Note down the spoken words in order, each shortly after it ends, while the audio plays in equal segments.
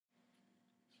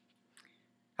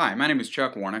Hi, my name is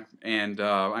Chuck Warnock, and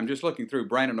I'm just looking through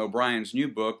Brandon O'Brien's new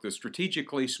book, The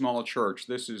Strategically Small Church.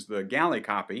 This is the galley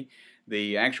copy.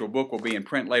 The actual book will be in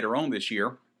print later on this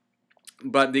year.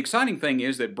 But the exciting thing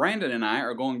is that Brandon and I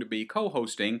are going to be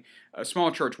co-hosting a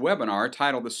small church webinar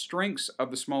titled The Strengths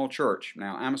of the Small Church.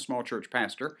 Now, I'm a small church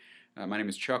pastor. My name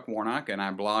is Chuck Warnock, and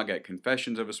I blog at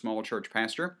Confessions of a Small Church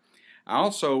Pastor. I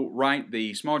also write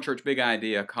the Small Church Big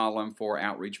Idea column for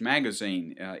Outreach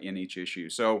Magazine in each issue.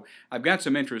 So I've got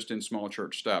some interest in small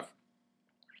church stuff.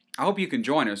 I hope you can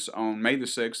join us on May the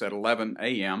 6th at 11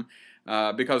 a.m.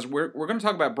 Because we're going to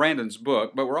talk about Brandon's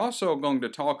book, but we're also going to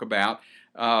talk about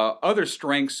other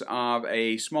strengths of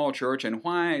a small church and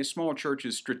why small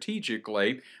churches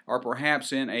strategically are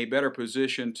perhaps in a better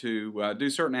position to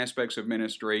do certain aspects of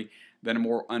ministry than a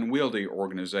more unwieldy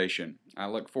organization. I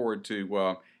look forward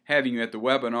to having you at the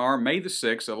webinar May the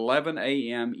 6th at 11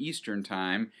 a.m. Eastern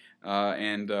Time,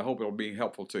 and hope it'll be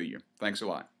helpful to you. Thanks a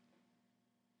lot.